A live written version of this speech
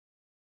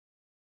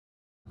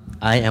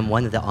I am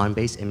one of the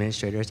OnBase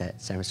administrators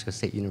at San Francisco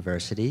State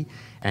University,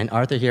 and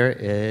Arthur here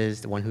is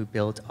the one who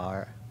built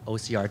our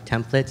OCR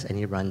templates, and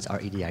he runs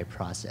our EDI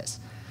process.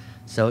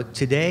 So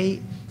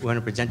today, we're going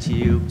to present to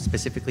you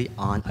specifically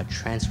on a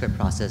transcript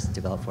process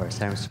developed for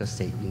San Francisco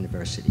State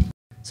University.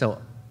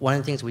 So one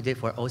of the things we did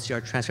for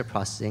OCR transcript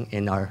processing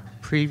in our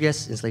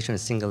previous installation of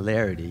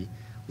Singularity,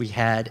 we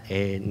had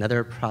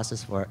another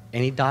process for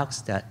any docs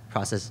that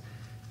process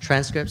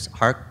transcripts,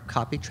 hard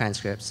copy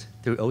transcripts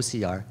through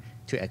OCR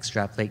to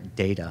extrapolate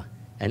data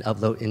and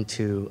upload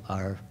into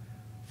our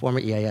former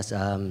EIS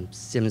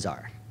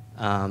SIMSAR.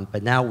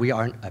 But now we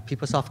are a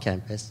PeopleSoft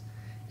campus,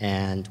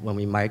 and when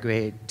we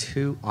migrated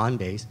to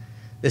OnBase,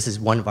 this is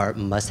one of our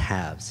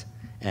must-haves.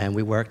 And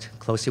we worked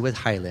closely with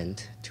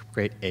Highland to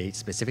create a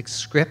specific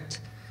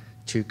script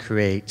to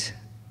create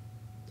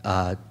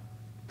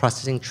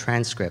processing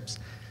transcripts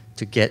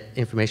to get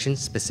information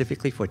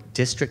specifically for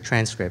district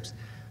transcripts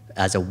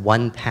as a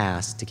one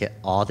pass to get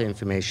all the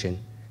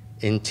information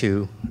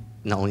into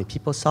not only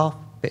PeopleSoft,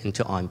 but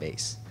into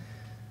OnBase.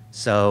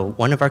 So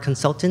one of our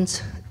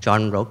consultants,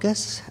 John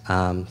Rokas,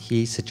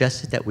 he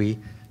suggested that we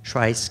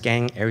try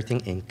scanning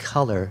everything in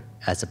color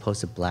as opposed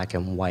to black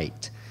and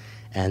white.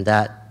 And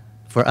that,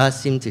 for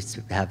us, seemed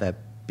to have a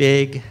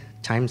big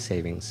time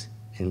savings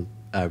in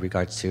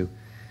regards to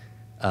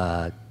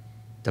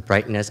the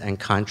brightness and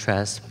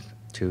contrast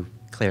to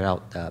clear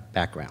out the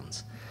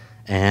backgrounds.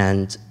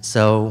 And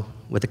so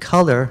with the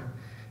color,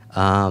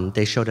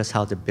 they showed us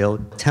how to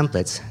build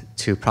templates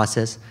to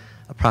process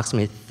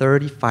approximately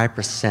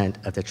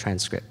 35% of the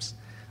transcripts,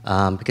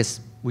 because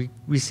we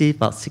receive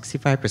about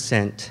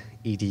 65%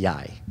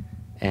 EDI,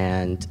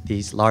 and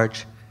these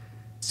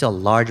still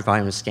large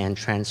volume scan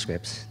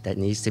transcripts that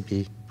needs to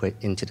be put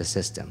into the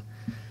system.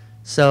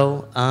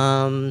 So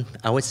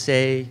I would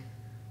say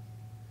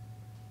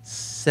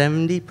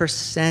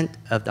 70%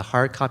 of the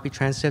hard copy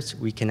transcripts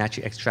we can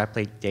actually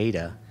extrapolate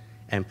data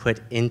and put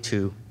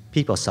into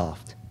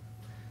PeopleSoft.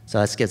 So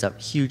this gives up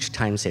huge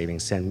time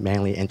savings and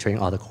manually entering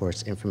all the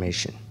course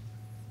information.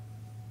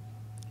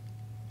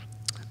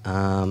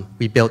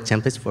 We built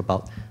templates for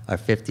about our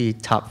 50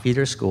 top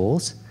feeder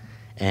schools,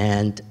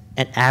 and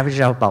it averaged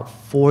out about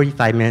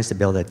 45 minutes to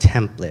build a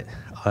template,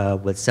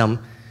 with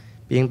some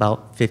being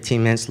about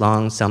 15 minutes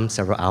long, some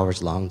several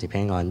hours long,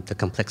 depending on the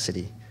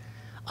complexity.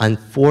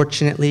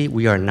 Unfortunately,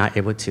 we are not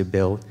able to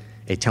build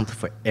a template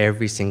for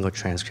every single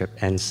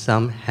transcript, and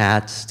some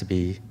had to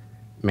be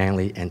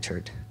manually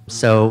entered.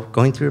 So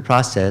going through the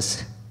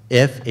process,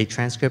 if a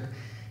transcript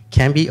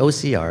can be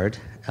OCR'd,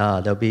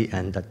 they'll be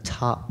in the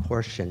top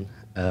portion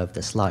of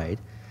the slide.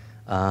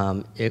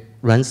 It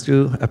runs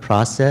through a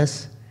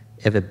process.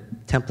 If a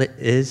template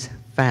is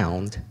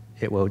found,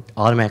 it will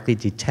automatically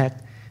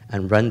detect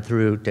and run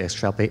through to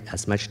extrapolate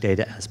as much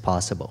data as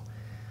possible.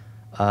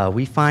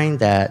 We find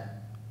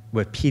that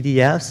with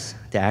PDFs,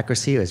 the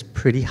accuracy is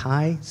pretty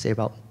high, say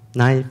about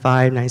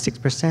 95,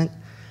 96%.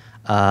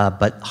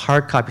 But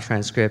hard copy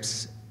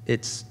transcripts,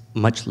 it's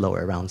much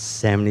lower, around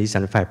 70,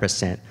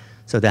 75%.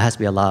 So there has to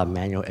be a lot of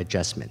manual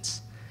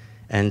adjustments.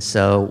 And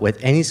so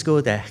with any school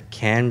that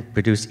can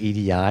produce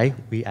EDI,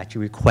 we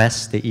actually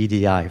request the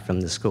EDI from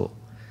the school.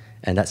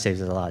 And that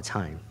saves us a lot of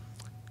time.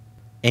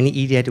 Any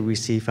EDI that we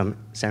see from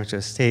San Francisco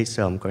State,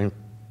 so I'm going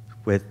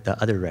with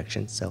the other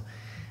direction. So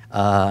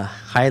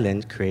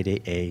Highland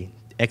created a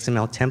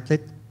XML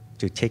template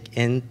to take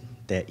in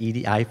the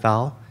EDI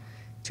file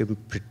to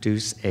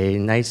produce a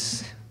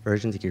nice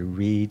version that you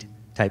read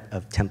type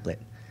of template.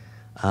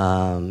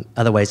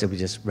 Otherwise, it would be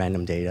just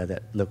random data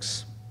that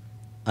looks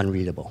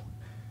unreadable.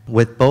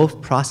 With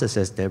both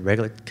processes, the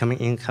regular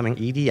incoming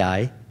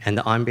EDI and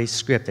the OnBase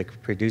script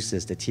that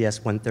produces the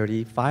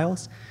TS-130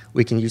 files,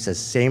 we can use the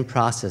same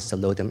process to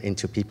load them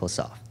into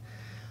PeopleSoft.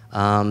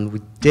 We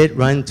did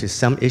run into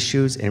some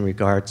issues in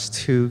regards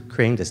to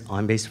creating this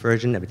OnBase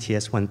version of a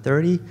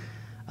TS-130.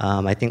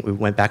 I think we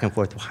went back and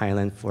forth with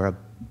Highland for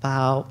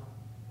about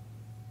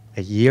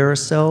a year or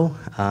so,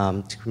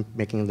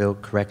 making little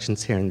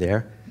corrections here and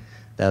there.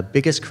 The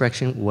biggest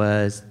correction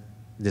was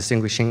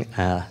distinguishing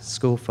a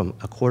school from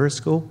a quarter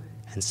school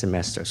and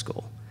semester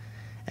school.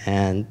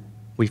 And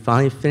we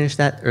finally finished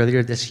that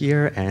earlier this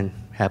year, and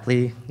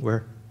happily,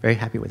 we're very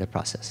happy with the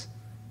process.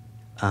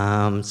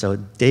 So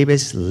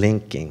database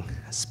linking,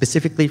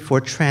 specifically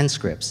for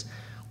transcripts,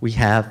 we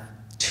have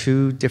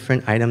two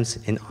different items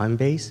in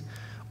OnBase.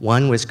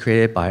 One was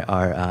created by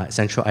our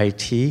central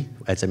IT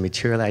as a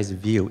materialized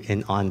view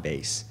in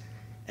OnBase.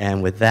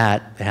 And with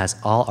that, it has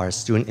all our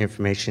student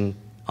information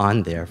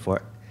on there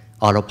for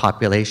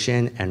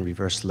auto-population and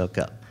reverse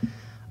lookup.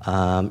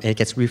 It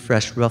gets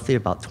refreshed roughly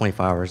about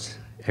 24 hours,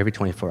 every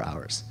 24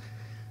 hours.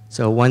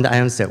 So one of the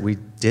items that we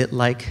did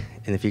like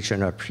in the feature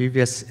in our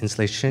previous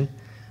installation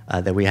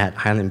that we had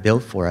Highland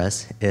build for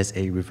us is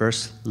a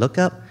reverse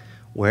lookup,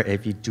 where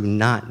if you do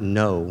not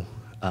know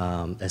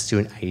a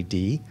student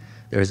ID,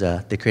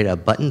 they created a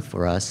button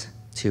for us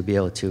to be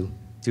able to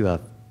do a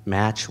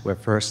match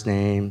with first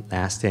name,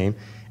 last name,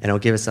 and it'll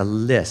give us a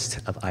list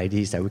of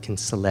IDs that we can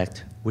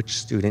select which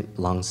student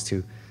belongs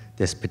to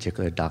this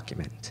particular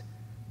document.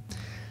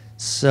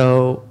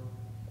 So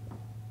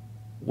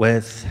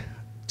with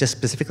just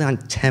specifically on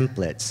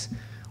templates,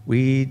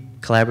 we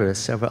collaborate with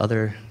several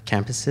other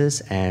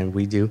campuses, and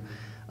we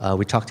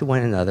talk to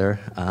one another,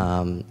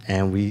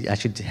 and we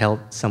actually held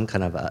some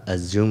kind of a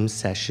Zoom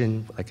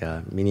session, like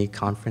a mini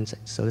conference,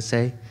 so to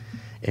say,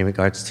 in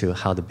regards to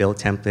how to build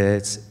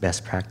templates,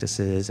 best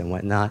practices, and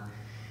whatnot.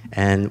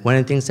 And one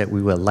of the things that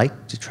we would like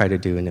to try to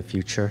do in the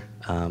future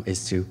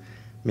is to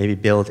maybe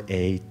build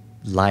a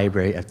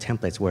library of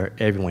templates where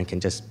everyone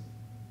can just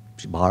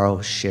borrow,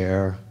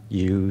 share,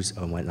 use,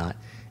 or whatnot.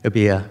 It would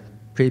be a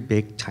pretty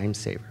big time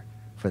saver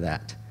for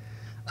that.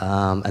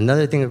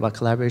 Another thing about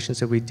collaborations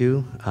that we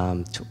do,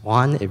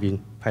 Tuan,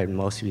 probably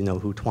most of you know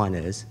who Tuan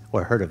is,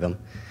 or heard of him.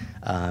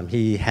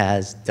 He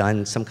has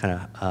done some kind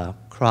of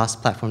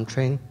cross-platform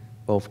training,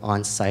 both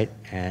on-site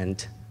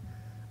and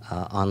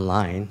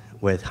online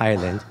with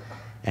Highland,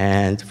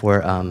 and for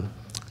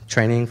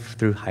training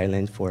through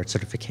Highland for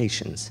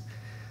certifications.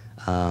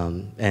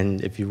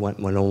 And if you want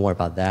to know more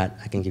about that,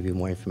 I can give you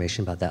more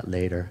information about that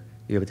later.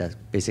 You'll be able to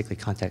basically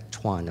contact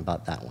Tuan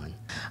about that one.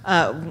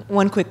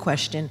 One quick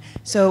question.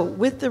 So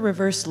with the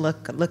reverse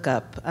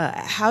lookup,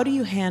 how do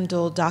you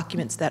handle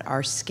documents that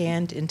are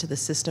scanned into the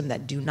system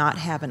that do not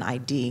have an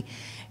ID?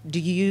 Do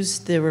you use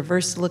the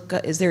reverse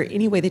lookup? Is there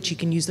any way that you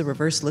can use the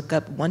reverse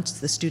lookup once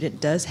the student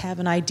does have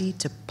an ID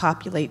to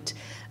populate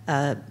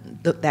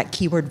that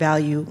keyword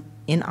value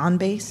in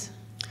OnBase?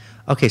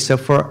 Okay, so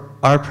for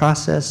our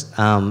process,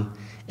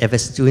 if a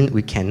student,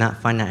 we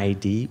cannot find an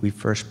ID, we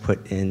first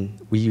put in,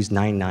 we use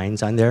 9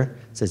 nines on there.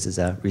 So this is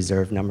a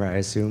reserve number, I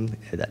assume,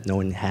 that no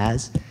one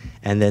has.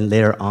 And then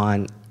later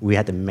on, we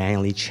had to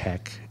manually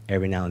check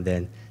every now and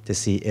then to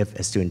see if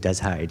a student does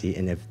have ID.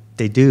 And if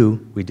they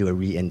do, we do a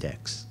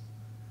re-index.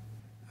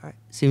 All right,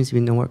 seems to be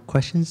no more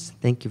questions.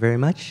 Thank you very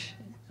much.